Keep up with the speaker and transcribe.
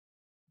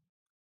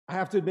I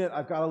have to admit,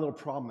 I've got a little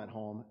problem at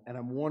home, and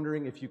I'm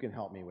wondering if you can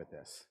help me with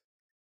this.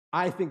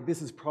 I think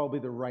this is probably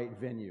the right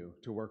venue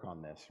to work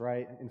on this,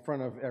 right? In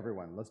front of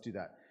everyone. Let's do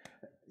that.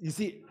 You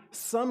see,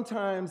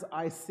 sometimes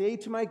I say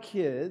to my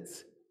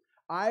kids,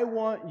 I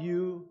want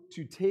you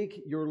to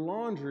take your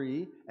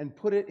laundry and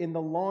put it in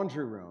the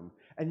laundry room.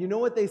 And you know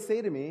what they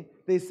say to me?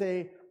 They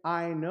say,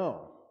 I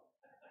know.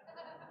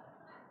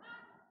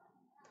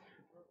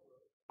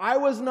 I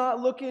was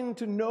not looking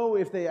to know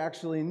if they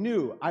actually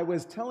knew. I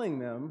was telling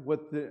them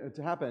what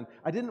to happen.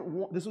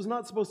 This was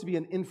not supposed to be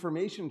an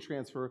information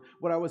transfer.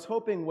 What I was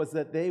hoping was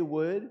that they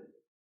would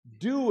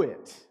do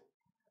it.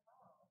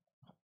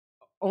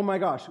 Oh my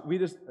gosh,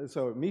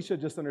 so Misha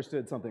just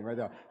understood something right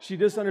now. She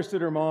just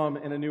understood her mom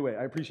in a new way.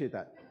 I appreciate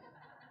that.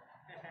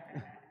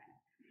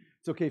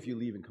 It's okay if you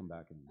leave and come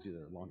back and do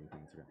the laundry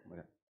things.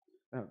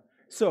 Okay.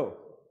 So,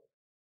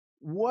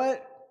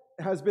 what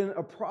has been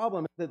a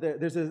problem, that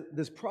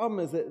this problem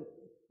is that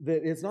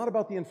it's not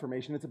about the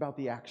information, it's about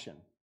the action.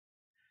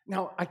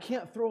 Now, I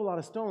can't throw a lot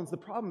of stones. The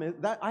problem is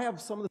that I have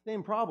some of the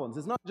same problems.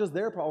 It's not just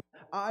their problem.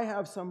 I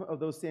have some of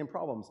those same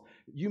problems.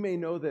 You may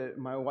know that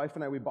my wife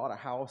and I, we bought a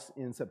house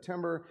in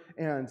September,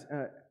 and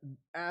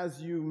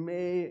as you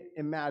may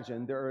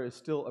imagine, there is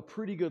still a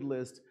pretty good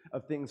list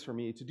of things for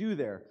me to do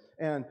there.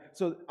 And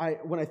so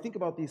when I think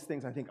about these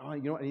things, I think, I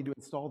need to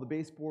install the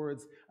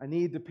baseboards, I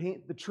need to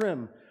paint the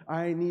trim,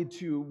 I need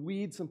to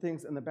weed some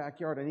things in the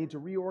backyard, I need to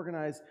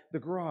reorganize the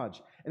garage.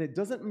 And it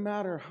doesn't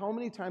matter how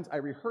many times I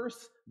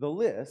rehearse the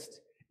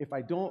list if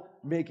I don't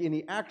make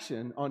any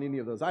action on any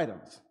of those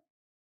items.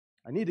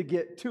 I need to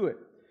get to it.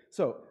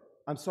 So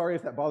I'm sorry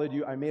if that bothered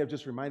you. I may have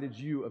just reminded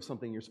you of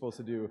something you're supposed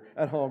to do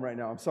at home right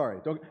now. I'm sorry.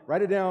 Don't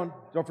write it down.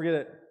 Don't forget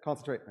it.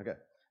 Concentrate. Okay.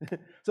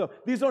 So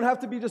these don't have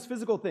to be just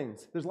physical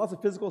things. There's lots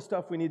of physical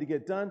stuff we need to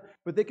get done,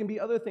 but they can be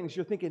other things.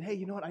 You're thinking, hey,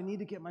 you know what? I need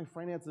to get my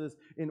finances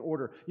in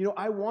order.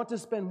 I want to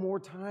spend more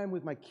time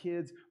with my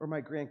kids or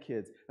my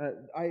grandkids.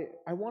 I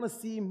want to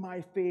see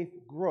my faith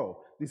grow.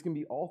 These can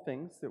be all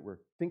things that we're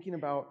thinking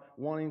about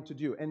wanting to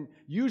do. And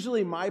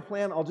usually my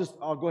plan,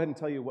 I'll go ahead and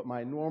tell you what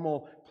my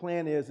normal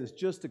plan is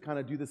just to kind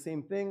of do the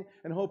same thing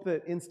and hope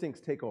that instincts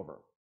take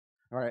over.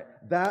 All right,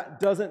 that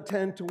doesn't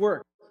tend to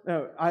work.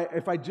 Now,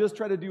 if I just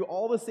try to do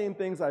all the same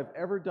things I've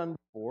ever done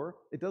before,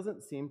 it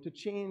doesn't seem to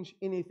change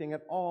anything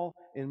at all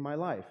in my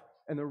life.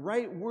 And the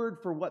right word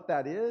for what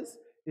that is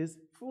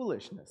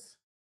foolishness.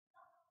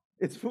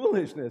 It's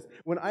foolishness.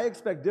 When I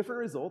expect different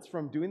results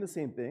from doing the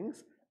same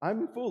things,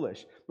 I'm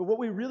foolish. But what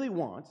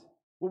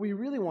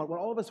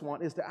all of us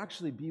want is to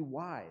actually be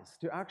wise,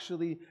 to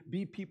actually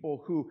be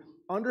people who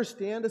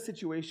understand a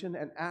situation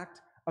and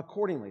act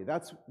accordingly.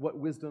 That's what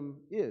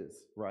wisdom is,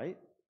 right?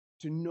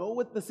 To know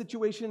what the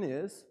situation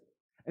is,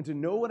 and to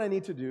know what I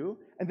need to do,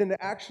 and then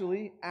to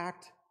actually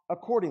act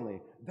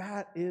accordingly.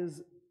 That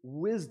is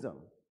wisdom.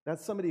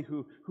 That's somebody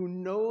who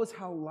knows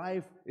how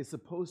life is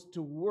supposed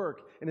to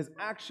work and is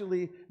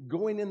actually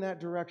going in that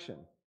direction.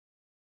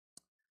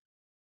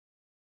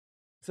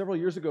 Several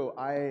years ago,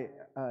 I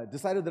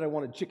decided that I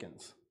wanted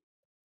chickens.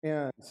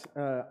 And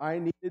I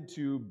needed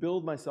to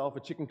build myself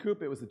a chicken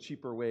coop. It was the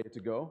cheaper way to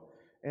go.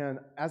 And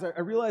as I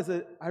realized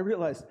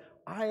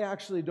I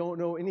actually don't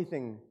know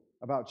anything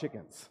about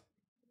chickens.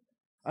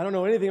 I don't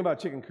know anything about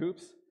chicken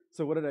coops.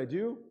 So what did I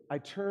do? I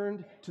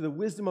turned to the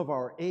wisdom of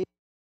our age,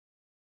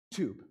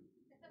 YouTube.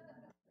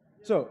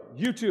 So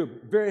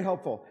YouTube, very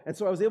helpful. And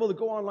so I was able to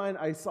go online.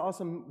 I saw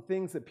some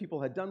things that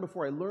people had done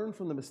before. I learned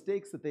from the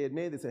mistakes that they had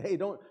made. They said, hey,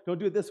 don't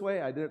do it this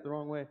way. I did it the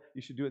wrong way.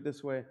 You should do it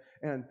this way.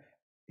 And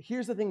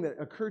here's the thing that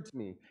occurred to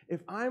me.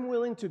 If I'm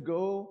willing to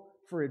go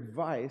for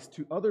advice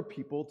to other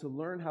people to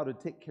learn how to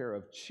take care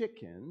of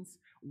chickens,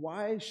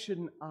 why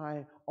shouldn't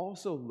I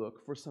also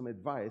look for some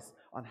advice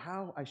on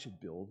how I should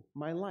build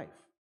my life?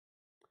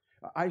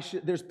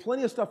 There's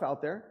plenty of stuff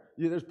out there.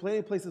 There's plenty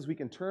of places we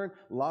can turn,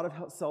 a lot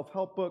of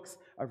self-help books.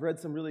 I've read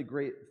some really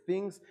great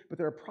things, but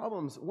there are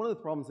problems. One of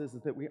the problems is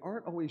that we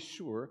aren't always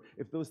sure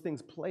if those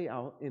things play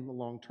out in the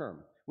long term.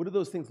 What do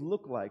those things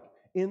look like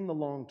in the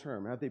long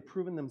term? Have they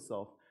proven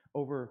themselves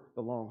over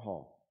the long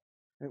haul?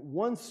 And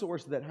one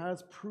source that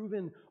has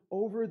proven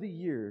over the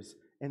years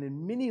and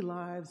in many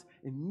lives,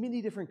 in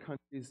many different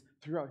countries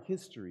throughout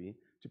history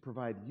to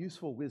provide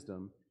useful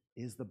wisdom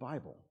is the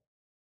Bible.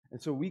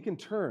 And so we can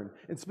turn.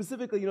 And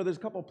specifically, there's a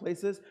couple of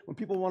places when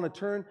people want to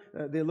turn,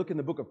 they look in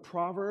the book of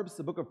Proverbs.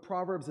 The book of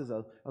Proverbs is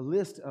a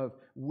list of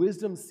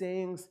wisdom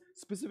sayings,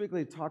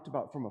 specifically talked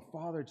about from a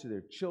father to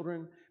their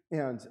children.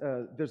 And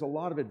there's a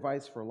lot of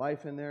advice for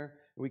life in there.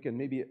 We can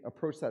maybe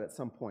approach that at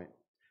some point.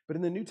 But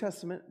in the New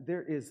Testament,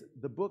 there is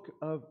the book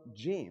of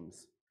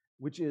James,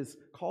 which is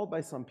called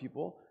by some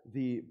people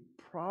the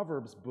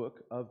Proverbs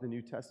book of the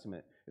New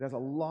Testament. It has a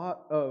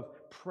lot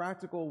of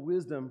practical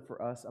wisdom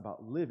for us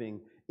about living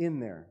in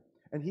there.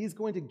 And he's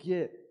going to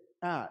get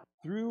at,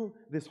 through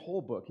this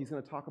whole book, he's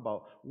going to talk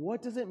about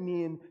what does it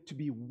mean to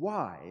be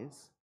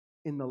wise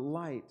in the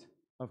light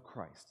of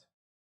Christ?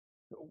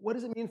 What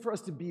does it mean for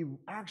us to be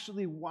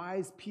actually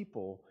wise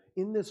people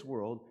in this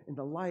world in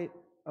the light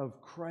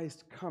of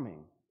Christ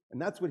coming?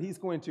 And that's what he's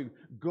going to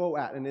go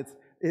at. And it's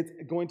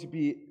going to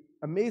be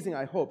amazing,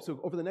 I hope. So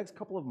over the next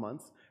couple of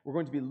months, we're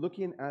going to be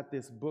looking at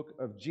this book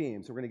of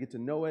James. So we're going to get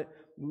to know it,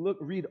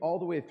 read all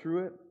the way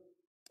through it.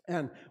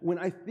 And when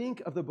I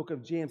think of the book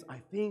of James, I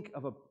think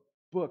of a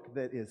book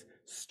that is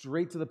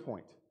straight to the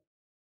point.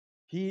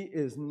 He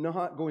is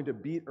not going to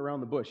beat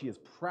around the bush. He is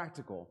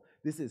practical.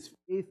 This is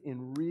faith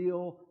in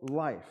real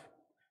life.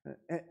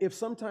 If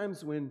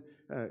sometimes when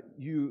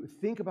you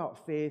think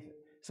about faith,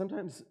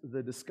 sometimes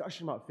the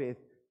discussion about faith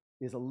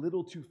is a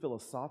little too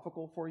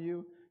philosophical for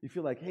you. You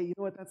feel like, hey, you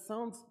know what, that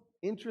sounds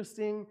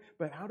interesting,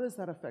 but how does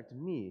that affect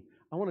me?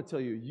 I want to tell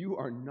you, you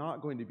are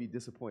not going to be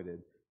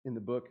disappointed in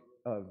the book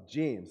of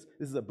James.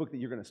 This is a book that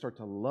you're going to start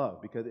to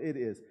love because it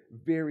is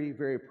very,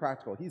 very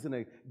practical. He's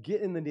going to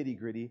get in the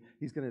nitty-gritty.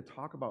 He's going to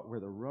talk about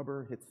where the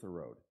rubber hits the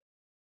road.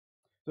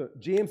 So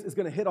James is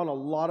going to hit on a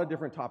lot of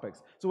different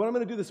topics. So what I'm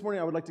going to do this morning,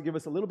 I would like to give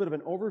us a little bit of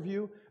an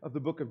overview of the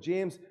book of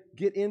James,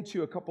 get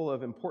into a couple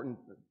of important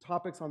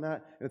topics on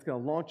that, and it's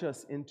going to launch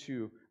us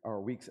into our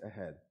weeks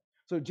ahead.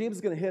 So James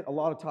is going to hit a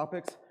lot of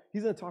topics.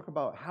 He's going to talk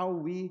about how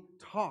we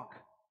talk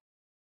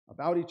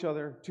about each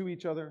other, to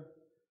each other,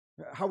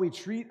 how we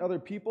treat other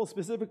people.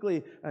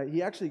 Specifically,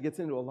 he actually gets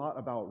into a lot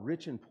about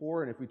rich and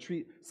poor, and if we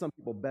treat some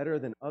people better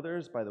than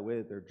others by the way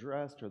that they're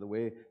dressed or the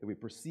way that we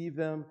perceive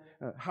them,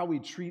 how we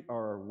treat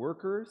our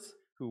workers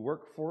who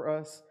work for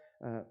us.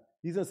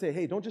 He's going to say,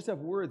 hey, don't just have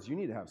words, you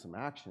need to have some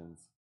actions.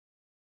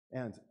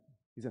 And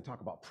he's going to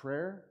talk about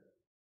prayer.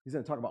 He's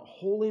going to talk about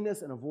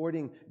holiness and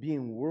avoiding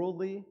being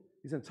worldly.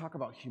 He's going to talk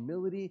about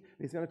humility. And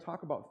he's going to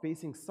talk about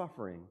facing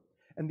suffering.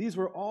 And these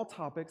were all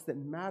topics that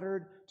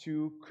mattered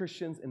to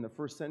Christians in the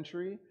first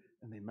century,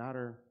 and they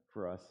matter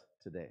for us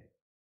today.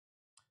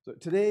 So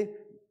today,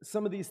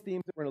 some of these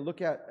themes that we're going to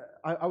look at,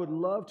 I would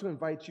love to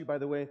invite you, by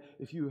the way,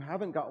 if you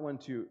haven't got one,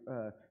 to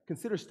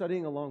consider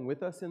studying along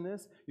with us in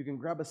this. You can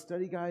grab a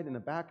study guide in the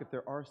back if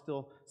there are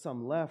still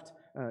some left.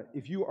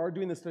 If you are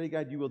doing the study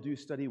guide, you will do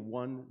study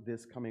 1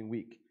 this coming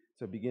week.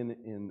 So begin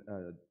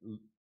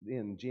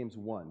in James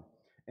 1.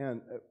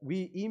 And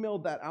we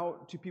emailed that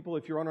out to people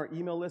if you're on our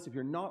email list. If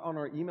you're not on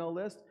our email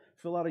list,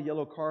 fill out a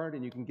yellow card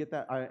and you can get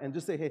that. And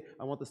just say, hey,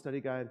 I want the study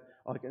guide.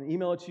 I can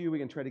email it to you. We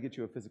can try to get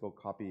you a physical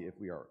copy if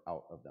we are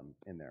out of them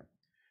in there.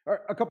 All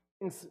right, a couple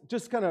things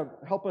just kind of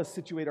help us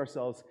situate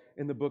ourselves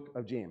in the book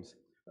of James.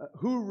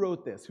 Who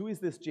wrote this? Who is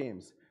this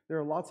James? There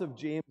are lots of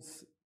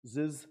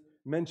Jameses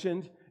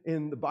mentioned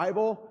in the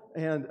Bible.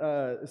 And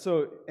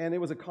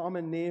it was a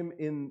common name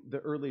in the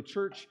early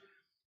church.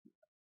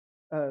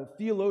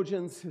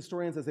 Theologians,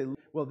 historians, as they look,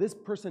 well, this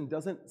person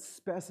doesn't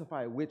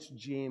specify which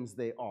James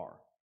they are.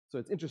 So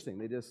it's interesting.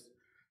 They just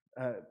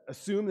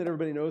assume that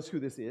everybody knows who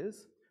this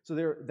is. So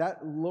that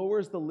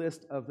lowers the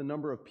list of the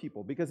number of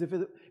people. Because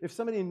if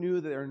somebody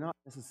knew that they're not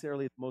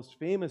necessarily the most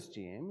famous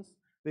James,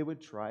 they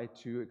would try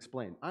to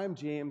explain. I'm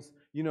James,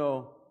 you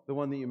know, the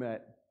one that you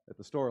met at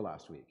the store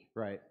last week,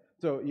 right?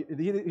 So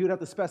he would have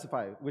to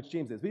specify which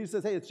James it is. But he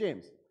says, hey, it's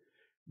James.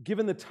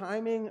 Given the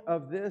timing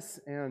of this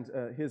and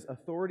his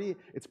authority,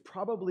 it's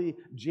probably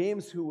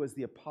James who was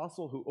the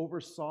apostle who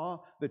oversaw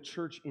the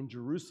church in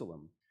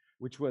Jerusalem,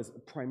 which was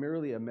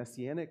primarily a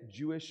Messianic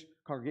Jewish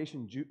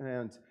congregation,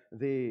 and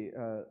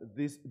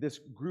this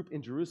group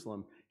in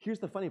Jerusalem. Here's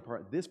the funny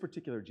part. This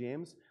particular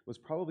James was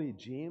probably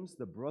James,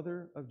 the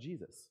brother of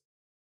Jesus.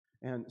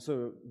 And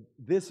so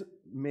this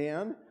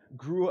man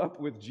grew up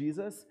with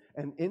Jesus,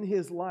 and in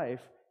his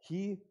life,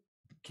 he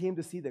came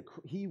to see that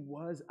he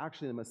was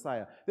actually the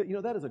Messiah.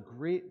 That is a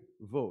great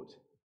vote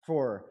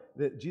for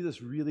that Jesus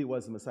really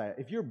was the Messiah.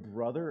 If your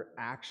brother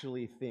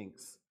actually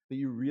thinks that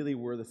you really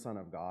were the Son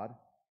of God,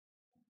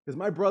 because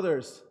my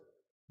brothers,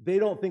 they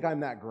don't think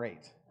I'm that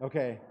great,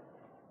 okay?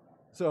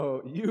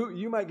 So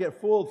you might get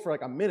fooled for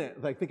like a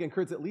minute, like thinking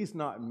Kurt's at least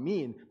not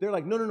mean. They're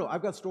like, no,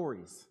 I've got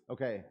stories,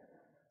 okay?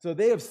 So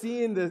they have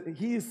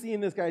he's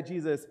seen this guy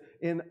Jesus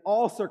in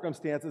all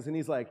circumstances, and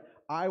he's like,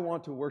 I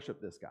want to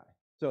worship this guy.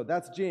 So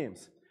that's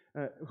James.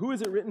 Who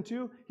is it written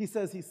to? He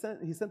says he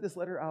sent this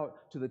letter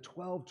out to the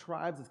 12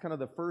 tribes. It's kind of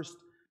the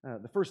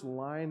first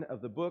line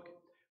of the book.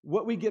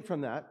 What we get from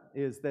that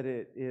is that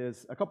it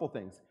is a couple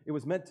things. It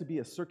was meant to be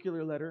a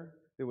circular letter.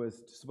 It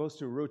was supposed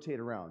to rotate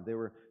around. They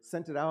were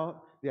sent it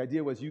out. The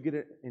idea was you get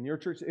it in your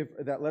church. If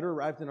that letter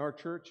arrived in our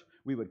church,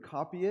 we would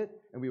copy it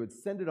and we would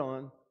send it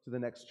on to the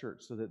next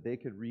church so that they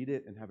could read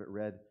it and have it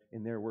read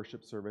in their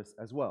worship service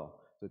as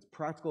well. So it's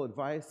practical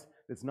advice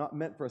that's not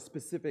meant for a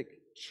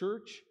specific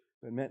church,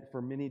 but meant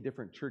for many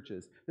different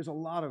churches. There's a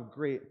lot of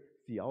great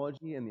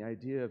theology and the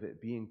idea of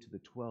it being to the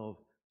 12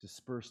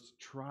 dispersed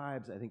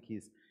tribes. I think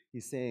he's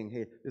saying,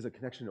 hey, there's a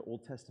connection to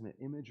Old Testament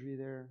imagery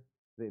there.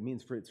 That it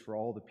means it's for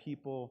all the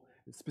people.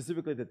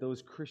 Specifically that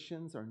those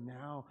Christians are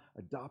now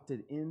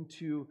adopted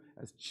into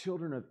as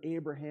children of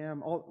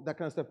Abraham, all that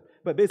kind of stuff.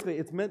 But basically,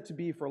 it's meant to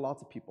be for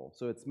lots of people.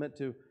 So it's meant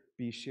to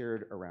be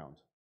shared around.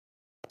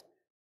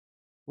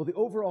 Well, the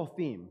overall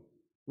theme,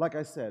 like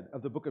I said,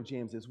 of the book of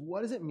James is,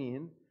 what does it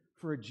mean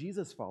for a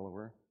Jesus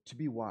follower to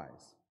be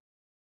wise?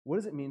 What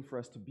does it mean for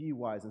us to be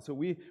wise? And so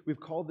we've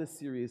called this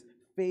series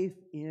Faith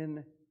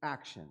in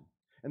Action.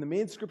 And the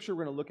main scripture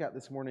we're going to look at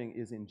this morning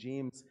is in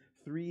James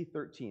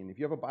 3:13. If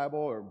you have a Bible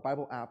or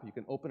Bible app, you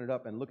can open it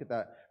up and look at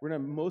that. We're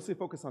going to mostly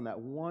focus on that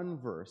one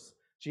verse,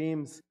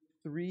 James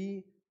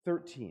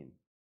 3:13.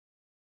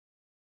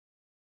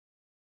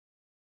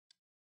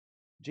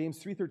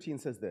 James 3:13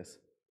 says this,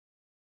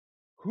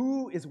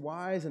 "Who is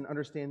wise and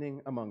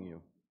understanding among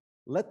you?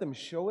 Let them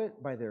show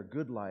it by their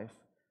good life,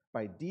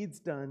 by deeds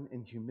done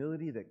in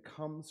humility that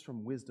comes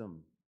from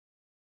wisdom."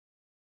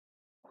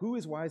 Who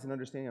is wise and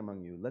understanding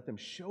among you? Let them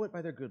show it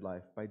by their good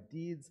life, by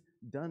deeds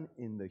done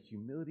in the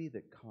humility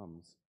that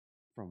comes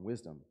from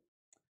wisdom.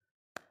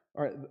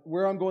 All right,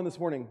 where I'm going this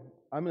morning,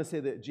 I'm going to say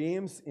that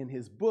James, in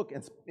his book,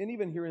 and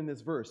even here in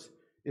this verse,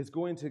 is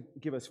going to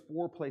give us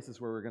 4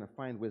 places where we're going to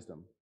find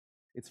wisdom.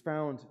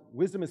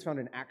 Wisdom is found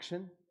in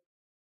action.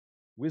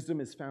 Wisdom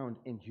is found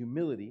in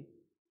humility.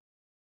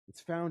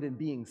 It's found in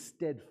being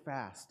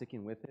steadfast,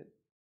 sticking with it.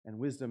 And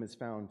wisdom is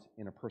found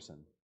in a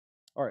person.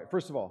 All right,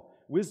 first of all,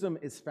 wisdom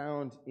is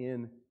found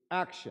in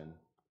action.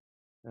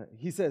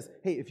 He says,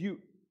 hey,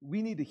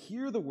 we need to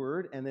hear the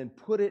word and then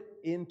put it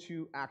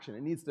into action.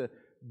 It needs to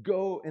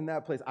go in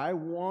that place. I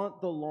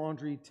want the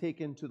laundry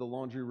taken to the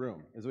laundry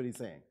room, is what he's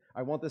saying.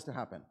 I want this to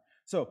happen.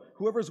 So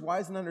whoever's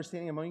wise and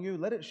understanding among you,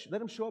 let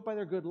them show up by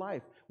their good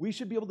life. We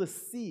should be able to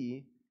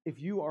see if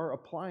you are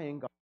applying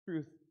God's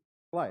truth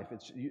to life.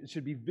 It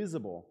should be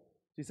visible.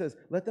 He says,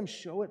 let them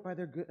show it by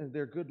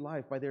their good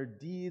life, by their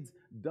deeds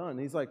done. And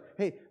he's like,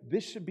 hey,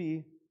 this should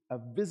be a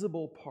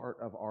visible part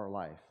of our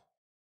life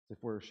if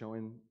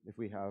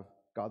we have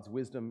God's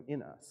wisdom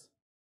in us.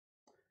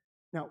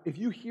 Now, if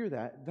you hear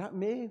that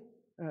may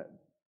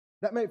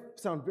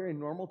sound very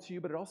normal to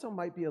you, but it also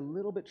might be a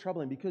little bit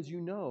troubling because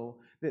you know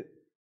that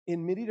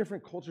in many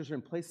different cultures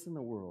and places in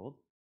the world,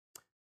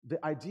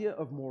 the idea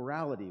of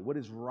morality, what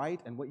is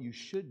right and what you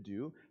should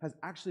do, has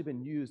actually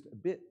been used a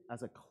bit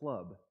as a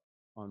club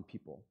on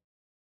people.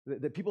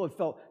 That people have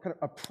felt kind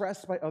of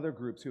oppressed by other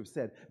groups who have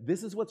said,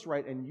 this is what's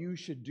right and you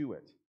should do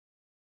it.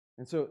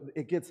 And so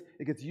it gets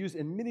used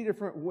in many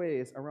different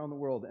ways around the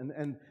world.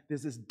 And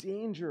there's this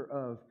danger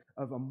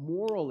of a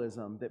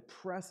moralism that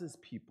presses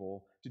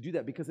people to do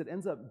that because it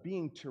ends up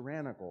being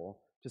tyrannical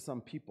to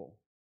some people.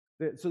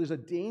 So there's a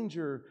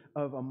danger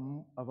of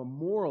a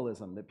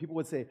moralism that people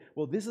would say,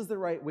 well, this is the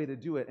right way to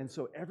do it, and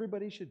so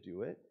everybody should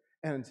do it.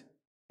 And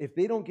if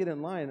they don't get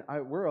in line,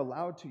 we're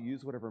allowed to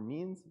use whatever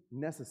means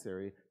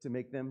necessary to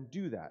make them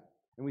do that.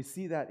 And we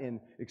see that in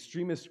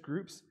extremist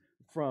groups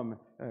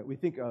we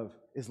think of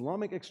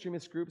Islamic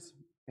extremist groups,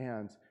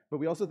 but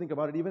we also think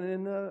about it even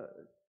in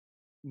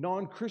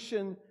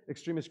non-Christian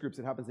extremist groups.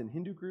 It happens in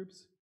Hindu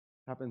groups,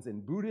 happens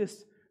in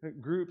Buddhist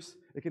groups.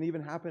 It can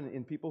even happen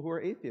in people who are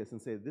atheists and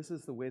say, this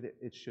is the way that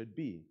it should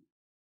be.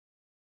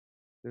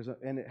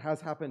 And it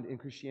has happened in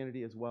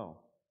Christianity as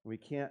well. We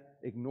can't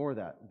ignore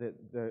that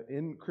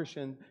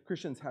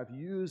Christians have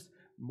used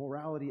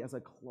morality as a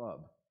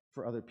club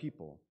for other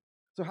people.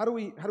 So how do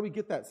we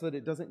get that so that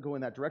it doesn't go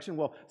in that direction?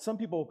 Well, some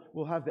people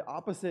will have the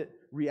opposite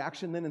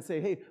reaction then and say,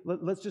 hey,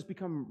 let's just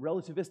become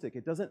relativistic.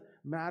 It doesn't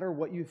matter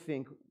what you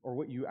think or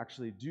what you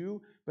actually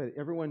do, but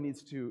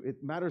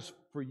it matters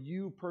for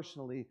you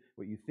personally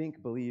what you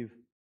think, believe,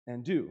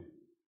 and do.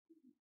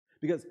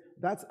 Because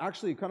that's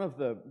actually kind of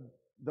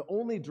the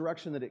only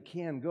direction that it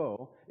can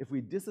go if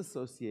we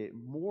disassociate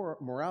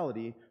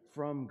morality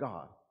from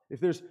God. If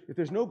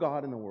there's no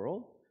God in the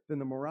world, then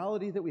the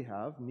morality that we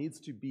have needs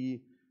to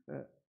be,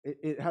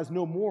 it has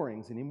no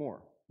moorings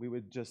anymore. We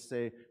would just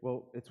say,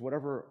 well, it's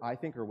whatever I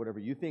think or whatever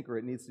you think, or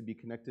it needs to be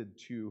connected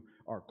to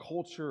our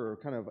culture, or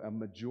kind of a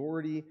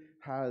majority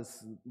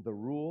has the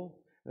rule.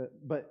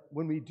 But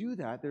when we do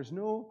that, there's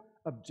no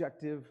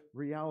objective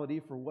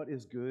reality for what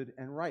is good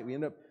and right. We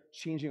end up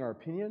changing our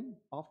opinion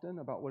often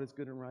about what is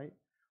good and right.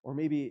 Or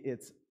maybe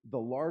it's the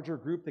larger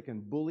group that can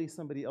bully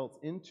somebody else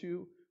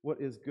into what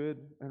is good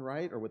and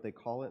right, or what they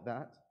call it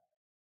that.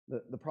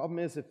 The problem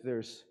is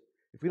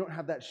if we don't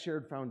have that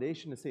shared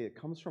foundation to say it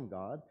comes from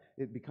God,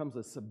 it becomes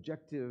a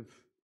subjective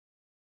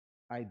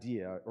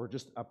idea or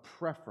just a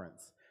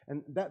preference.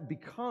 And that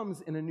becomes,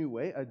 in a new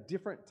way, a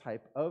different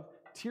type of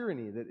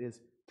tyranny that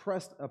is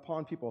pressed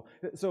upon people.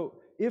 So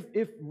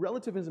if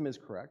relativism is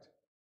correct,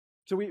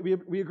 so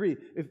we agree,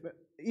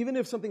 even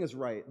if something is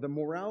right, the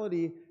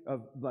morality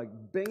of like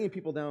banging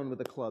people down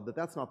with a club,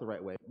 that's not the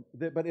right way.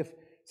 But if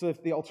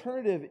the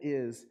alternative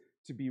is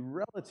to be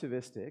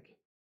relativistic,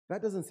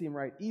 that doesn't seem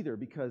right either,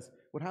 because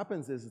what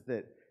happens is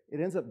that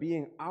it ends up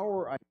being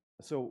our idea.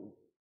 So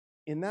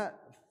in that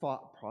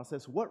thought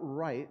process, what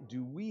right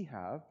do we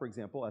have, for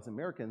example, as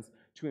Americans,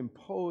 to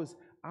impose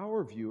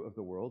our view of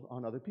the world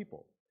on other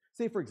people?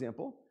 Say, for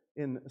example,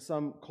 in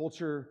some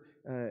culture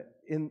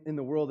in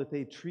the world, if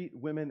they treat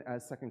women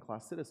as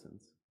second-class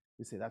citizens,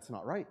 we say that's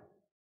not right.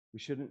 We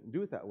shouldn't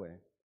do it that way.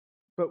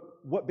 But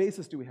what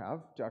basis do we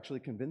have to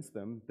actually convince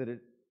them that it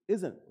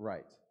isn't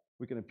right?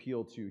 We can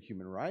appeal to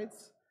human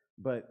rights,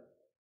 but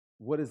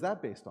what is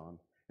that based on?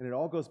 And it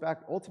all goes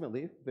back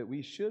ultimately that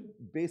we should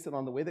base it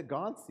on the way that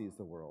God sees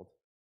the world.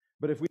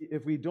 But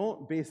if we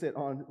don't base it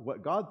on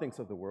what God thinks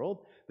of the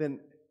world, then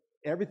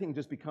everything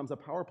just becomes a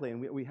power play. And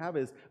what we have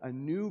is a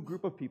new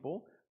group of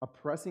people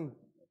oppressing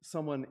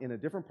someone in a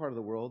different part of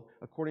the world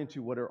according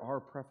to what are our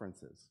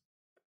preferences.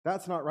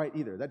 That's not right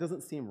either. That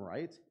doesn't seem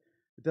right.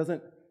 It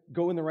doesn't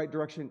go in the right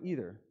direction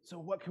either. So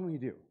what can we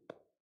do?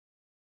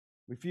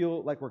 We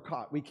feel like we're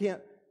caught. We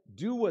can't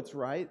do what's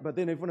right, but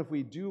then even if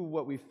we do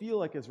what we feel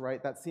like is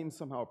right, that seems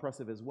somehow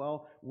oppressive as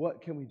well.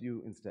 What can we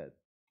do instead?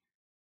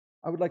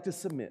 I would like to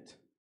submit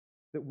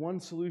that one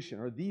solution,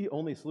 or the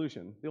only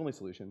solution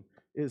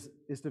is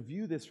to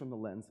view this from the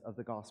lens of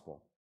the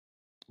gospel.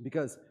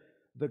 Because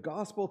the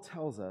gospel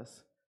tells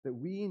us that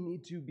we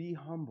need to be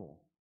humble,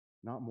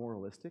 not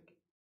moralistic.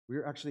 We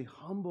are actually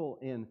humble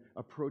in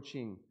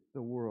approaching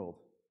the world.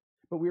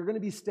 But we are going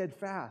to be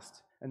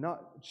steadfast and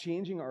not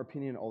changing our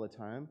opinion all the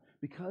time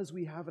because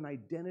we have an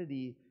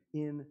identity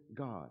in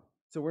God.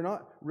 So we're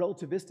not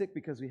relativistic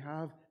because we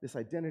have this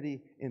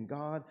identity in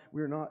God.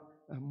 We're not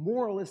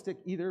moralistic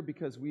either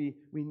because we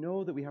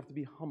know that we have to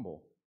be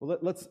humble. Well,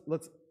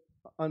 let's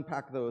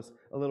unpack those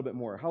a little bit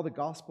more. How the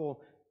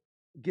gospel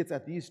gets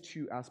at these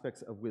two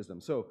aspects of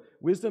wisdom. So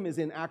wisdom is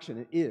in action.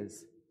 It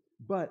is.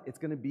 But it's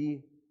going to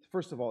be,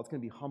 first of all, it's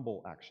going to be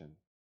humble action.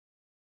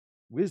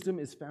 Wisdom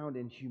is found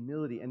in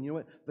humility. And you know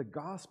what? The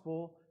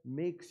gospel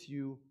makes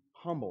you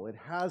humble. It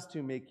has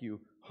to make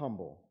you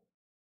humble.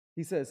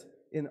 He says,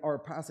 in our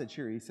passage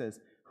here, he says,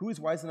 "Who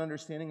is wise and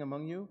understanding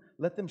among you?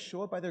 Let them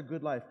show it by their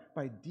good life,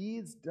 by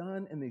deeds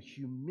done in the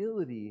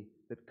humility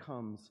that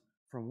comes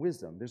from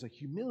wisdom." There's a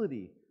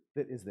humility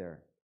that is there.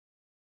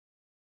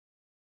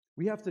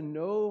 We have to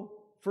know,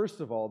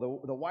 first of all,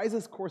 the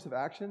wisest course of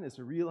action is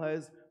to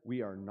realize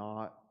we are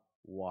not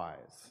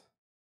wise.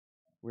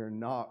 We're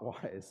not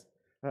wise.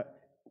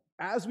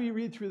 As we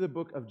read through the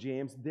book of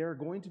James, there are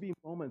going to be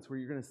moments where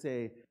you're going to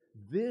say,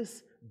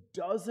 this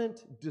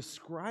doesn't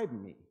describe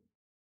me.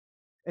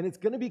 And it's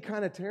going to be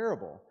kind of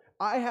terrible.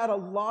 I had a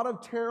lot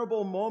of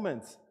terrible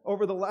moments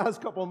over the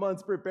last couple of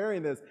months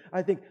preparing this.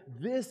 I think,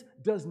 this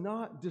does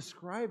not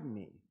describe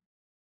me.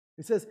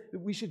 It says that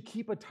we should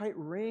keep a tight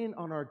rein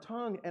on our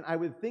tongue, and I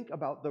would think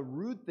about the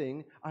rude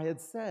thing I had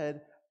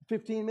said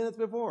 15 minutes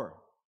before.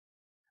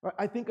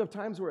 I think of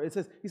times where he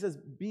says,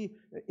 be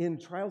in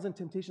trials and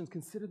temptations,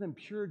 consider them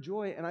pure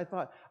joy. And I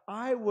thought,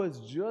 I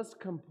was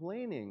just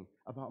complaining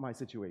about my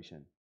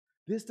situation.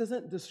 This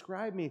doesn't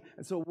describe me.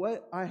 And so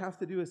what I have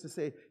to do is to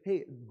say,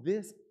 hey,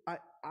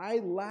 I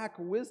lack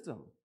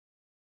wisdom.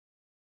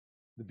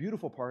 The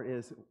beautiful part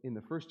is, in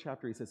the first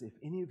chapter, he says, if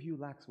any of you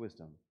lacks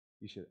wisdom,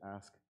 you should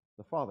ask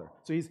the Father.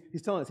 So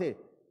he's telling us, hey,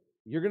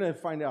 you're going to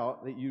find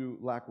out that you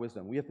lack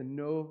wisdom. We have to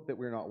know that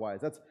we're not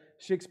wise. That's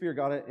Shakespeare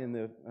got it in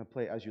the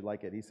play As You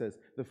Like It. He says,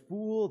 the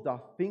fool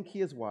doth think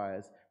he is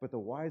wise, but the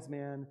wise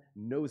man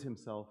knows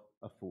himself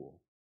a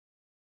fool.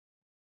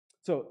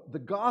 So the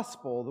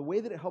gospel, the way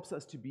that it helps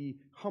us to be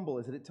humble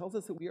is that it tells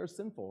us that we are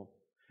sinful.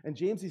 And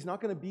James, he's not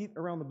going to beat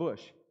around the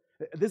bush.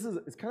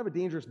 It's kind of a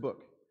dangerous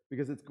book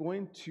because it's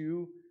going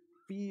to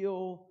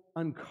feel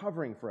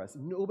uncovering for us.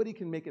 Nobody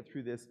can make it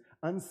through this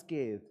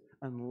unscathed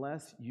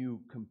unless you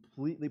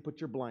completely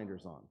put your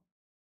blinders on.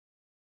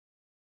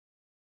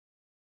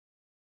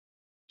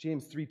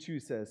 James 3:2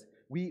 says,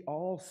 we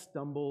all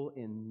stumble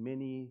in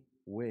many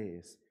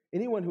ways.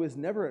 Anyone who is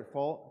never at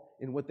fault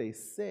in what they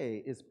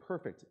say is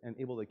perfect and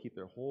able to keep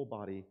their whole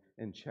body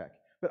in check.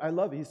 But I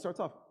love it. He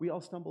starts off, we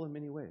all stumble in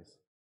many ways.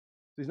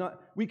 So he's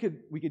not, we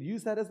could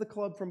use that as the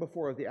club from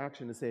before of the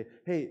action to say,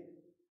 hey,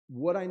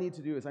 what I need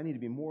to do is I need to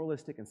be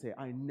moralistic and say,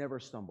 I never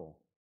stumble.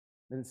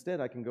 And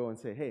instead I can go and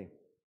say, hey,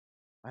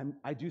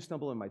 I do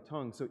stumble in my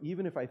tongue, so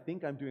even if I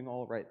think I'm doing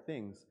all right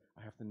things,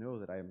 I have to know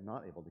that I am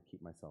not able to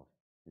keep myself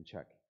in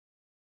check.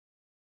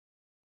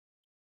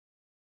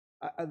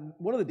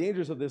 One of the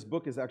dangers of this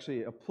book is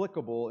actually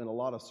applicable in a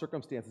lot of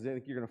circumstances. I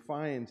think you're going to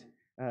find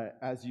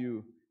as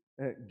you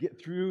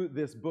get through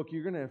this book,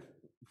 you're going to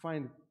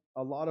find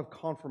a lot of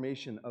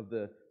confirmation of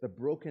the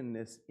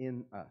brokenness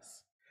in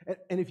us.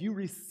 And if you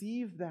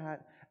receive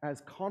that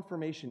as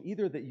confirmation,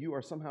 either that you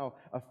are somehow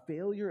a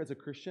failure as a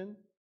Christian,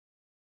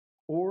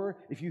 or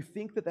if you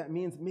think that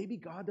means maybe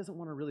God doesn't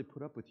want to really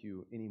put up with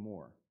you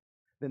anymore,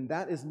 then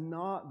that is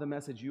not the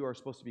message you are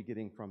supposed to be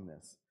getting from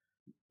this.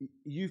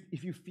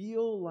 If you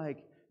feel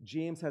like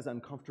James has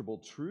uncomfortable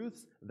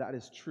truths, that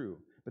is true.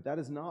 But that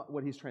is not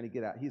what he's trying to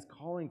get at. He's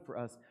calling for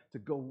us to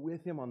go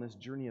with him on this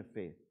journey of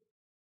faith,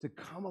 to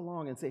come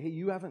along and say, hey,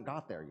 you haven't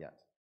got there yet.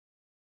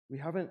 We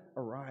haven't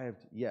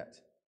arrived yet.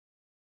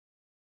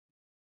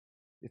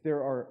 If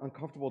there are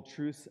uncomfortable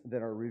truths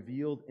that are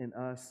revealed in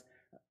us,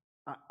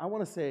 I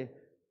want to say,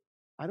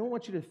 I don't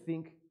want you to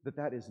think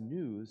that is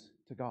news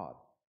to God.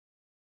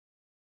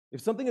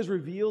 If something is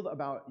revealed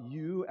about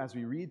you as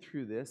we read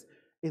through this,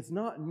 it's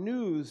not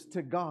news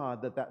to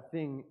God that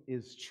thing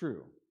is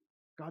true.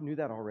 God knew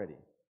that already.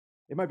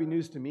 It might be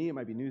news to me, it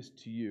might be news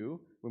to you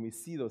when we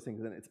see those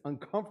things, and it's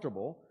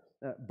uncomfortable,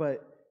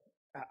 but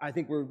I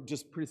think we're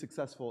just pretty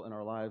successful in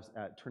our lives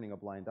at turning a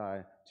blind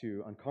eye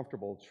to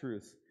uncomfortable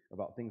truths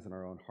about things in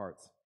our own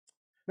hearts.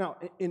 Now,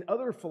 in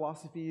other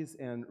philosophies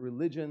and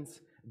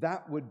religions,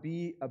 that would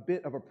be a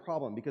bit of a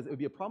problem because it would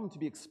be a problem to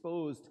be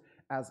exposed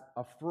as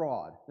a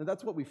fraud. And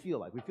that's what we feel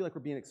like. We feel like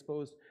we're being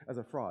exposed as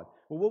a fraud.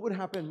 Well, what would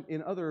happen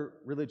in other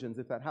religions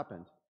if that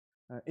happened?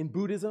 In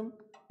Buddhism,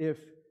 if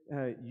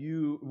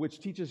which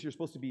teaches you're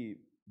supposed to be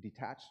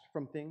detached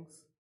from things,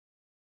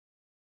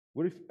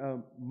 what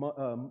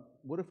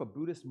if a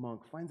Buddhist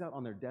monk finds out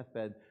on their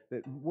deathbed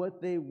that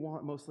what they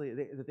want mostly,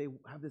 that they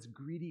have this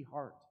greedy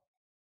heart?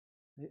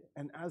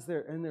 And as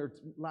they're in their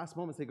last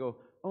moments, they go,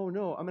 oh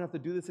no, I'm going to have to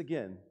do this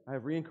again. I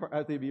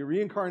have to be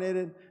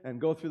reincarnated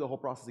and go through the whole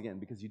process again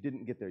because you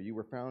didn't get there. You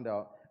were found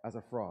out as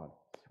a fraud.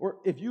 Or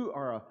if you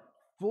are a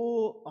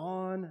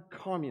full-on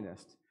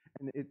communist,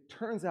 and it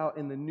turns out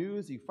in the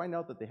news, you find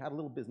out that they had a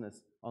little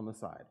business on the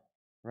side,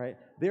 right?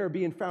 They are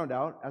being found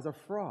out as a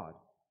fraud.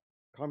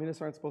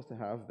 Communists aren't supposed to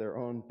have their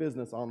own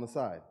business on the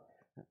side.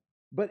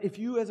 But if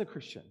you as a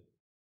Christian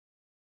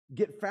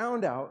get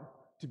found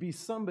out to be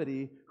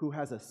somebody who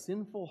has a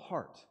sinful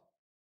heart,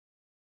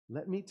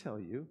 let me tell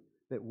you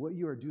that what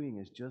you are doing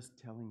is just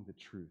telling the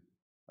truth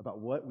about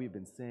what we've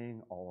been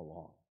saying all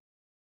along,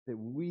 that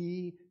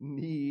we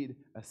need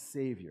a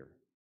Savior.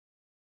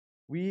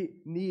 We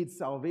need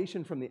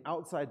salvation from the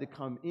outside to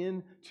come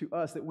in to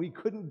us, that we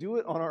couldn't do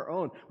it on our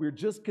own. We're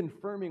just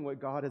confirming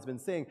what God has been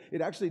saying. It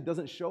actually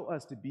doesn't show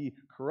us to be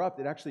corrupt.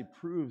 It actually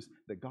proves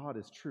that God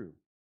is true.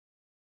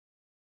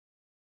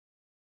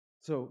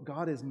 So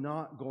God is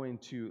not going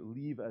to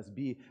leave us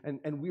be,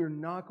 and we are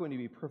not going to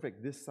be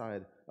perfect this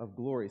side of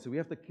glory. So we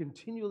have to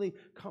continually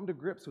come to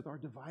grips with our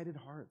divided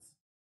hearts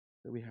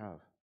that we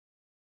have.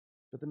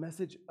 But the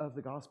message of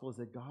the gospel is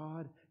that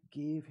God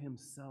gave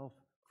himself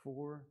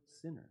for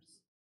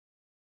sinners.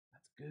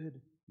 That's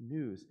good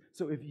news.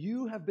 So if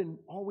you have been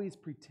always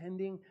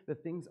pretending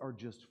that things are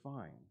just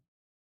fine,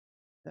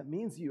 that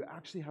means you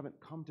actually haven't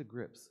come to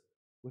grips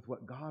with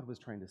what God was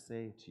trying to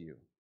say to you.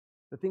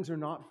 That things are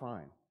not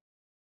fine,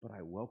 but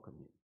I welcome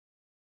you.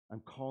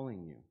 I'm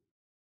calling you.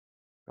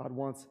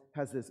 God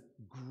has this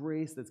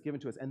grace that's given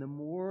to us. And the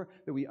more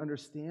that we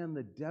understand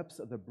the depths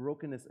of the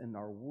brokenness in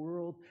our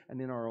world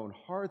and in our own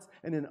hearts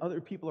and in other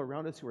people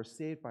around us who are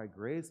saved by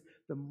grace,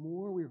 the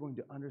more we're going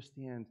to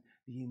understand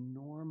the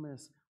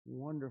enormous,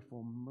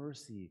 wonderful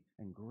mercy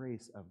and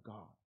grace of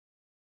God.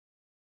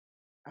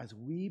 As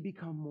we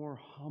become more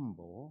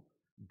humble,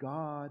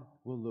 God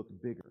will look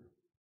bigger.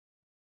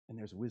 And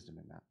there's wisdom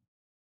in that.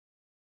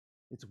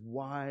 It's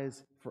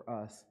wise for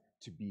us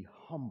to be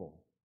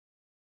humble.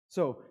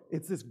 So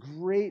it's this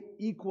great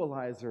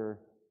equalizer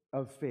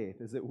of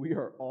faith, is that we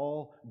are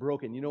all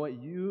broken. You know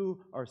what?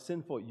 You are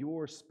sinful.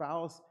 Your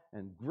spouse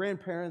and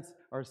grandparents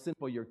are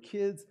sinful. Your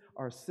kids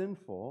are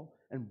sinful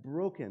and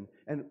broken.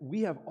 And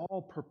we have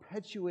all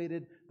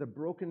perpetuated the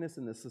brokenness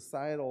in the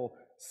societal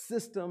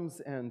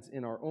systems and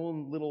in our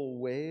own little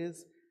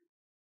ways.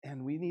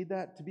 And we need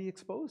that to be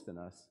exposed in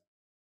us.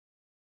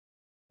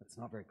 It's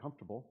not very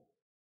comfortable.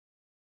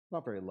 It's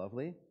not very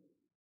lovely.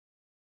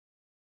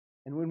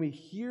 And when we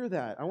hear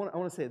that, I want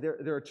to say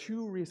there are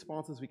two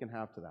responses we can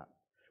have to that.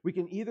 We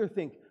can either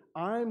think,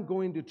 I'm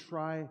going to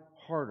try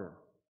harder.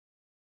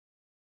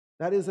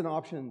 That is an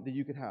option that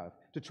you could have.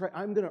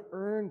 I'm going to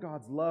earn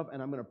God's love,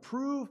 and I'm going to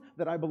prove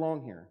that I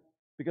belong here.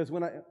 Because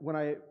when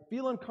I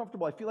feel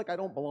uncomfortable, I feel like I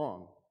don't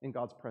belong in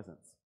God's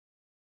presence.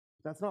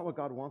 That's not what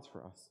God wants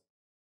for us.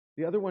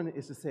 The other one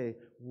is to say,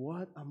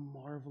 what a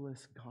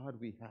marvelous God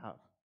we have.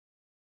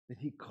 That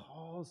he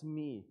calls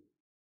me.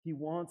 He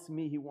wants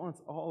me. He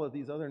wants all of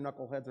these other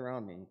knuckleheads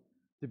around me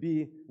to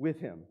be with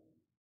him.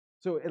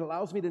 So it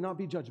allows me to not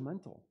be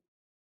judgmental.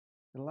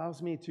 It allows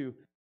me to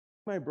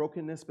see my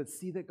brokenness, but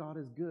see that God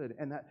is good,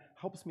 and that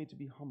helps me to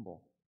be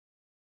humble.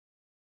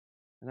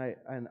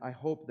 And I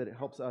hope that it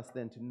helps us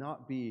then to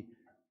not be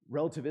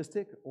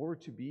relativistic or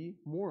to be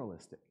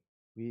moralistic.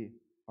 We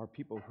are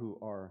people who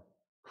are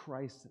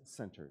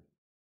Christ-centered.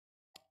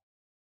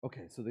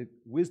 Okay, so the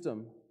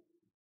wisdom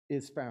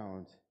is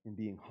found in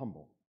being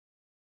humble.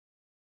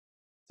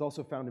 It's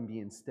also found in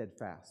being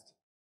steadfast,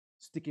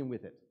 sticking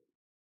with it.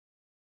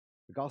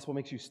 The gospel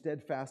makes you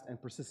steadfast and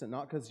persistent,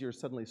 not because you're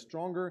suddenly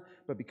stronger,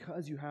 but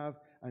because you have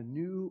a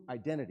new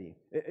identity.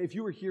 If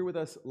you were here with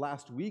us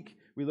last week,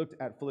 we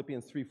looked at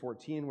Philippians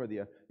 3:14, where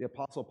the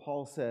Apostle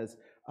Paul says,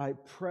 I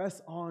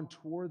press on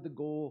toward the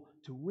goal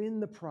to win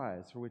the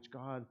prize for which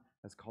God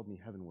has called me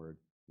heavenward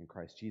in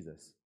Christ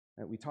Jesus.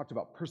 And we talked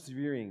about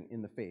persevering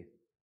in the faith.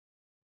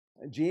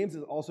 James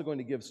is also going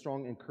to give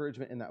strong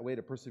encouragement in that way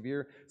to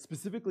persevere,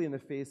 specifically in the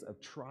face of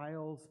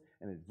trials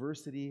and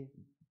adversity,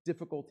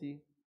 difficulty.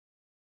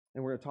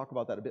 And we're going to talk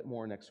about that a bit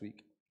more next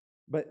week.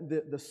 But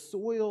the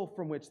soil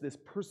from which this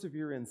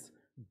perseverance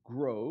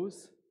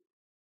grows,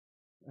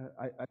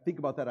 I think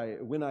about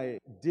that. When I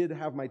did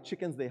have my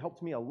chickens, they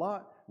helped me a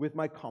lot with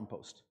my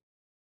compost.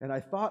 And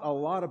I thought a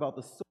lot about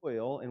the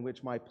soil in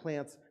which my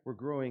plants were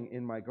growing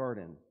in my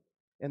garden.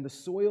 And the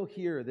soil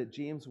here that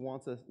James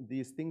wants us,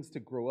 these things to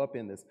grow up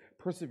in, this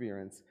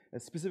perseverance,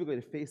 and specifically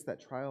to face that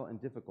trial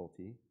and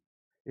difficulty,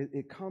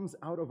 it comes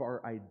out of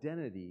our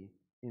identity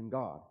in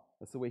God.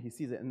 That's the way he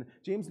sees it. And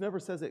James never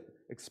says it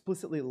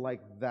explicitly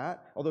like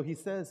that, although he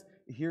says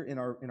here in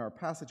our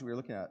passage we were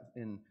looking at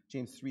in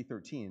James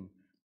 3:13,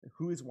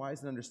 Who is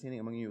wise and understanding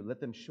among you? Let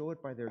them show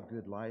it by their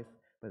good life,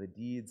 by the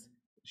deeds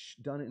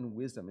done in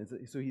wisdom.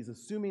 So he's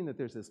assuming that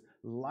there's this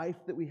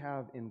life that we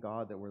have in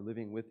God, that we're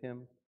living with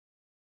him.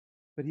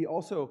 But he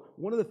also,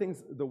 one of the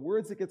things, the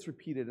words that gets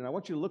repeated, and I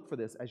want you to look for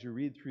this as you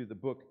read through the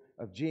book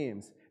of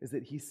James, is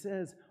that he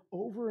says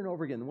over and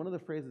over again, one of the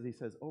phrases he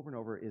says over and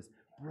over is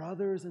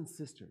brothers and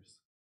sisters.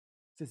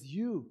 He says,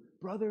 you,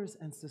 brothers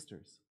and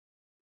sisters,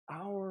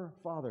 our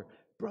Father,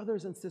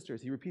 brothers and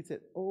sisters. He repeats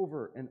it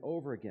over and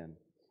over again.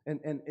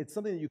 And it's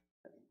something that you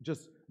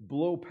just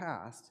blow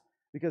past,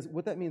 because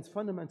what that means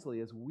fundamentally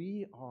is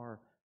we are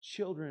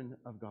children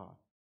of God.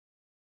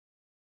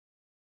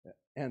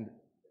 And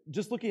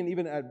just looking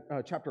even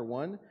at chapter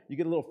 1, you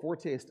get a little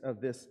foretaste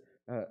of this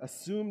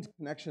assumed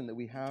connection that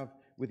we have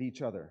with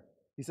each other.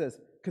 He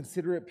says,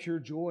 consider it pure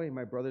joy,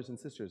 my brothers and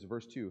sisters,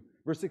 verse 2.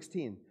 Verse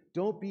 16,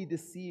 don't be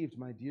deceived,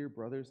 my dear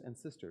brothers and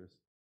sisters.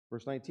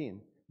 Verse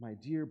 19, my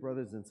dear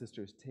brothers and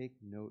sisters, take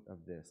note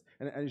of this.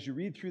 And as you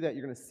read through that,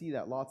 you're going to see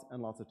that lots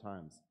and lots of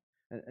times.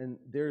 And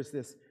there's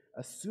this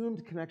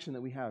assumed connection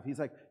that we have. He's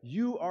like,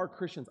 you are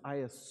Christians. I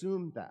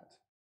assume that.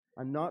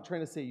 I'm not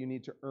trying to say you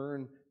need to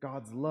earn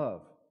God's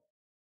love.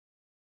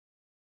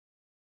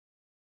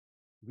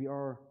 We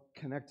are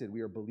connected. We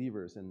are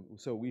believers. And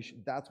so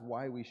that's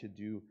why we should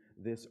do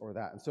this or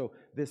that. And so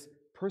this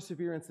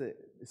perseverance that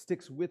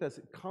sticks with us,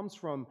 it comes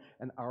from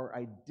our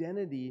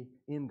identity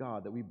in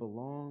God, that we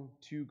belong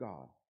to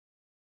God.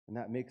 And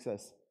that makes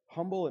us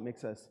humble. It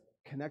makes us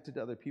connected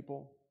to other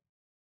people.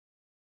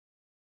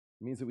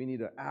 It means that we need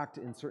to act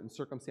in certain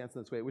circumstances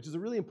in this way, which is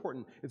really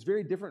important. It's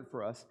very different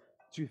for us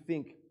to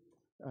think,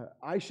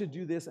 I should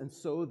do this and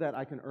so that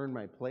I can earn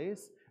my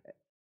place,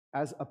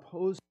 as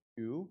opposed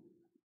to,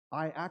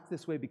 I act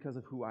this way because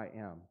of who I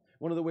am.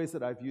 One of the ways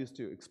that I've used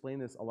to explain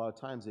this a lot of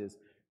times is,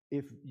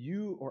 if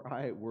you or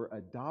I were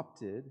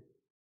adopted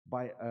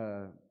by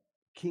a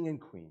king and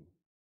queen,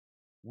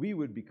 we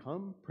would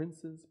become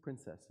princes,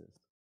 princesses.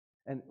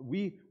 And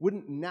we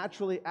wouldn't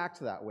naturally act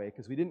that way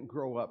because we didn't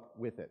grow up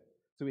with it.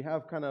 So we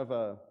have kind of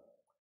a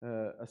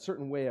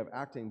certain way of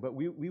acting, but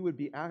we would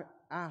be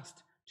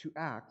asked to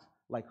act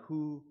like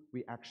who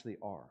we actually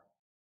are.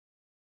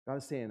 God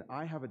is saying,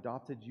 I have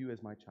adopted you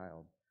as my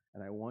child,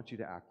 and I want you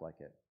to act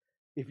like it.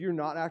 If you're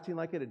not acting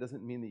like it, it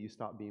doesn't mean that you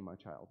stop being my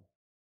child.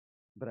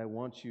 But I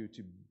want you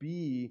to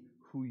be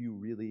who you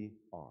really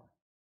are.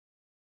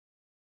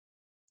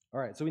 All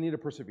right, so we need to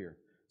persevere.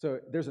 So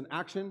there's an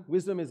action.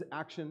 Wisdom is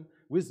action.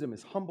 Wisdom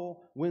is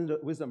humble.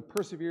 Wisdom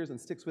perseveres and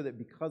sticks with it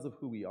because of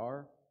who we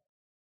are.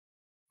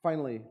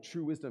 Finally,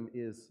 true wisdom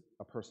is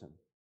a person.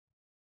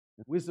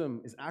 And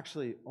wisdom is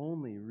actually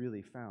only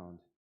really found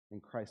in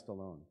Christ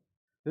alone.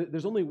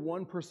 There's only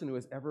one person who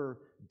has ever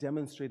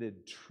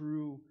demonstrated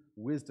true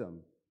wisdom,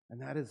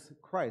 and that is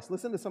Christ.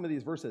 Listen to some of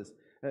these verses.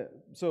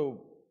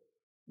 So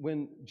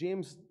when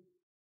James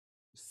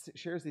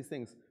shares these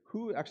things,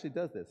 who actually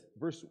does this?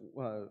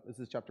 This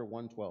is chapter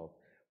 1:12.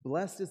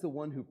 Blessed is the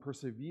one who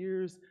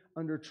perseveres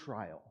under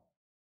trial,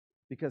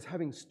 because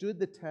having stood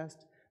the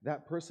test,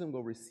 that person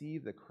will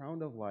receive the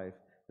crown of life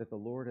that the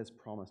Lord has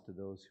promised to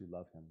those who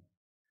love him.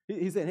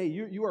 He's saying, hey,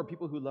 you are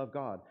people who love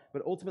God,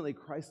 but ultimately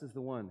Christ is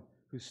the one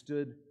who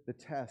stood the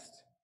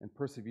test and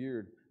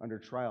persevered under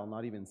trial,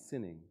 not even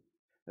sinning.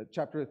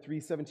 Chapter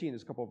 3:17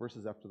 is a couple of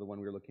verses after the one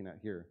we're looking at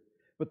here.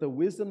 But the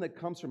wisdom that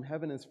comes from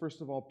heaven is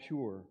first of all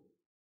pure,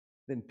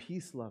 then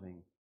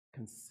peace-loving,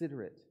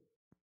 considerate,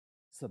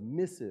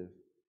 submissive,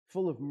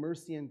 full of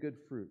mercy and good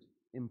fruit,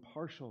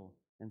 impartial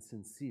and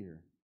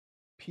sincere.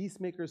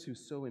 Peacemakers who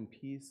sow in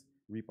peace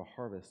reap a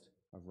harvest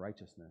of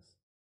righteousness.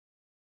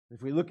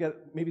 If we look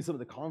at maybe some of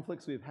the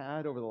conflicts we've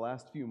had over the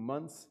last few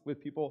months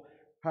with people,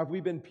 have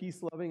we been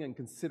peace-loving and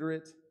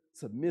considerate,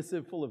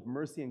 submissive, full of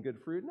mercy and good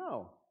fruit?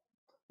 No.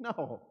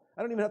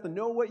 I don't even have to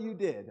know what you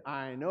did.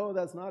 I know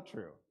that's not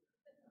true.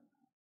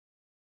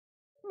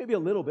 Maybe a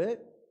little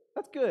bit.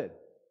 That's good,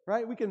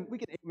 right? We can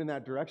aim in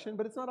that direction,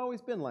 but it's not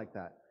always been like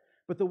that.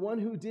 But the one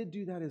who did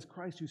do that is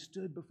Christ, who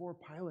stood before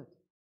Pilate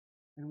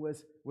and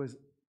was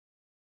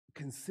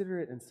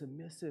considerate and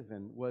submissive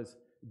and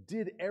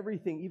did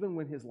everything even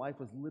when his life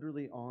was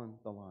literally on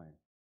the line.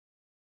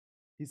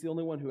 He's the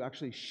only one who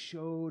actually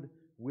showed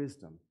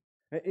wisdom.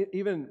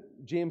 Even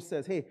James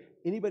says, hey,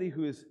 anybody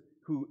who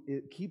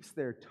keeps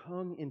their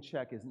tongue in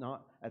check is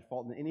not at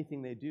fault in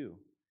anything they do.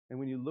 And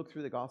when you look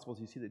through the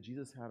Gospels, you see that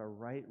Jesus had a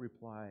right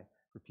reply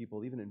for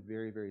people, even in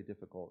very, very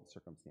difficult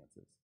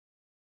circumstances.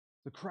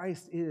 So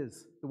Christ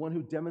is the one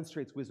who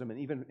demonstrates wisdom, and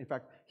even, in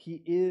fact,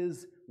 he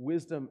is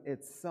wisdom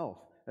itself.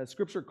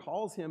 Scripture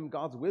calls him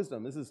God's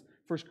wisdom. This is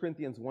 1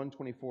 Corinthians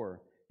 1:24.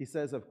 He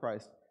says of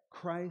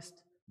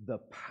Christ, the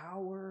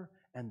power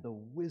and the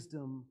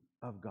wisdom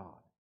of God.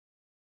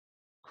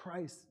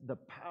 Christ, the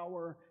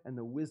power and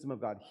the wisdom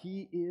of God.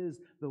 He is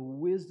the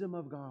wisdom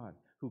of God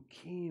who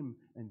came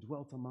and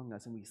dwelt among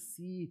us, and we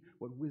see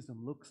what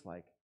wisdom looks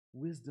like.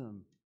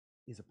 Wisdom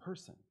is a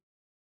person.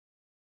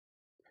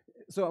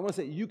 So I want to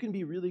say, you can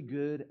be really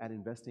good at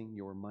investing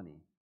your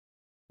money.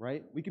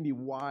 right? We can be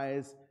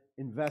wise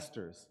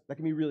investors. That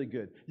can be really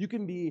good. You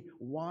can be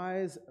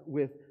wise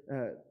with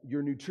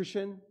your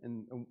nutrition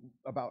and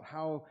about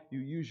how you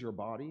use your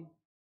body.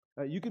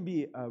 You can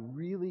be a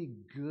really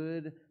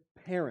good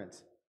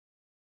parent.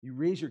 You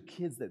raise your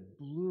kids that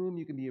bloom.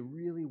 You can be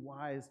really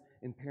wise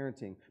in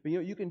parenting. But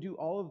you can do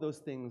all of those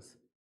things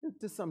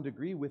to some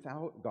degree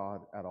without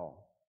God at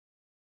all.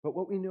 But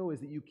what we know is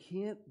that you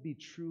can't be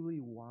truly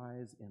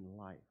wise in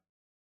life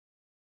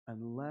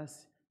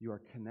unless you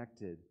are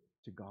connected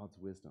to God's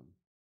wisdom,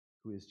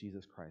 who is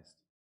Jesus Christ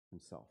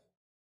himself.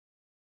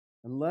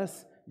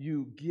 Unless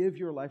you give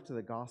your life to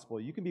the gospel,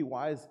 you can be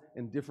wise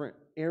in different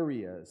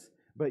areas,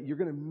 but you're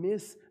going to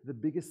miss the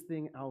biggest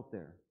thing out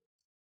there.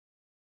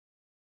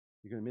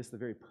 You're going to miss the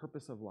very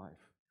purpose of life,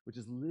 which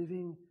is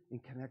living in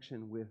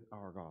connection with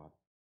our God.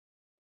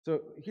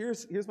 So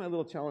here's my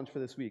little challenge for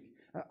this week.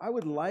 I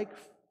would like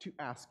to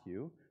ask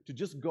you to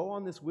just go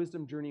on this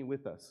wisdom journey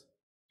with us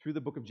through the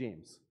book of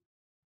James.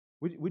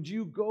 Would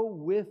you go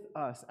with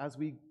us as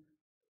we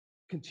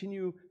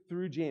continue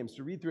through James,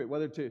 to read through it,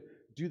 whether to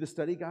do the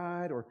study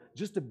guide or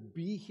just to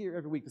be here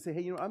every week, to say,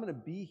 hey, I'm going to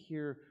be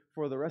here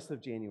for the rest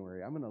of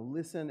January. I'm going to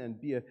listen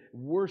and be a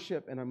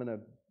worship, and I'm going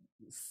to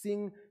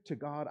sing to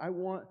God. I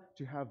want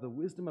to have the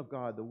wisdom of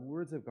God, the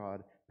words of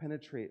God,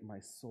 penetrate my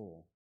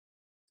soul.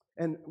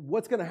 And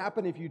what's going to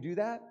happen if you do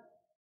that?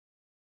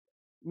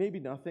 Maybe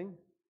nothing.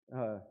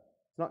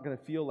 It's not going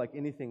to feel like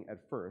anything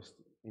at first,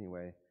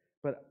 anyway.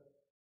 But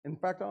in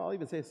fact, I'll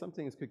even say some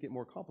things could get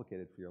more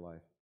complicated for your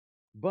life.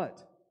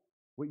 But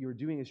what you're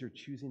doing is you're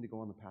choosing to go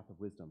on the path of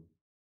wisdom.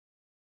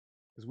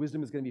 Because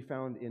wisdom is going to be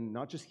found in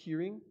not just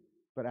hearing,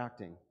 but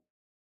acting.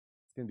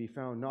 It's going to be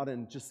found not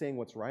in just saying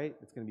what's right.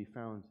 It's going to be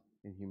found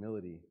in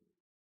humility.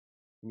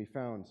 It's going to be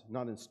found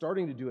not in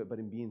starting to do it, but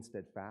in being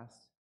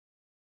steadfast.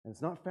 And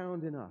it's not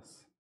found in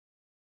us.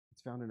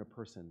 It's found in a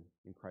person,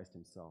 in Christ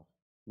himself.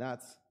 And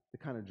that's the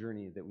kind of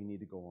journey that we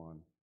need to go on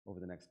over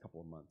the next couple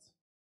of months.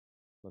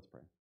 Let's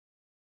pray.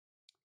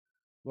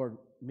 Lord,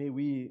 may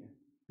we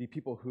be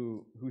people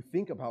who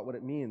think about what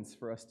it means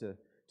for us to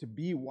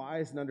be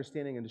wise and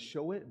understanding and to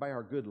show it by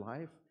our good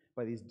life,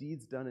 by these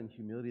deeds done in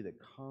humility that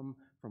come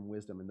from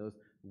wisdom.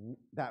 And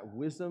that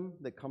wisdom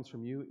that comes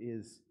from you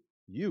is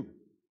you.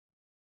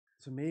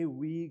 So may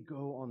we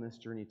go on this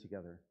journey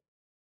together.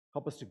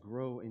 Help us to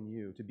grow in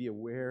you, to be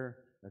aware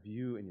of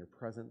you and your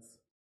presence.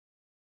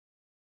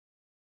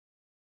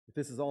 If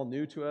this is all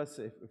new to us,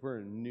 if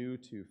we're new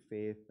to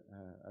faith,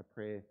 I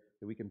pray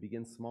that we can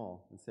begin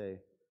small and say,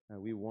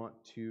 we want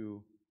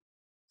to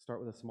start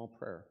with a small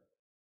prayer.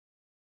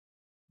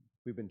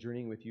 We've been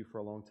journeying with you for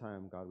a long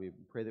time, God. We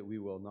pray that we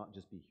will not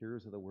just be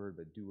hearers of the word,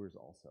 but doers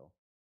also.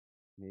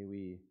 May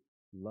we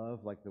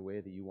love like the way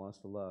that you want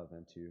us to love,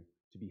 and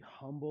to be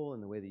humble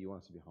in the way that you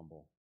want us to be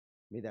humble.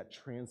 May that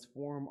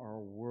transform our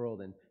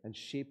world and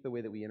shape the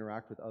way that we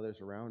interact with others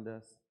around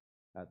us,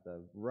 at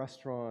the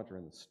restaurant or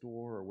in the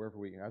store or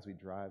wherever as we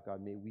drive. God,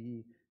 may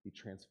we be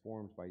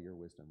transformed by your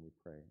wisdom, we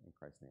pray in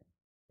Christ's name.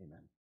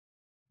 Amen.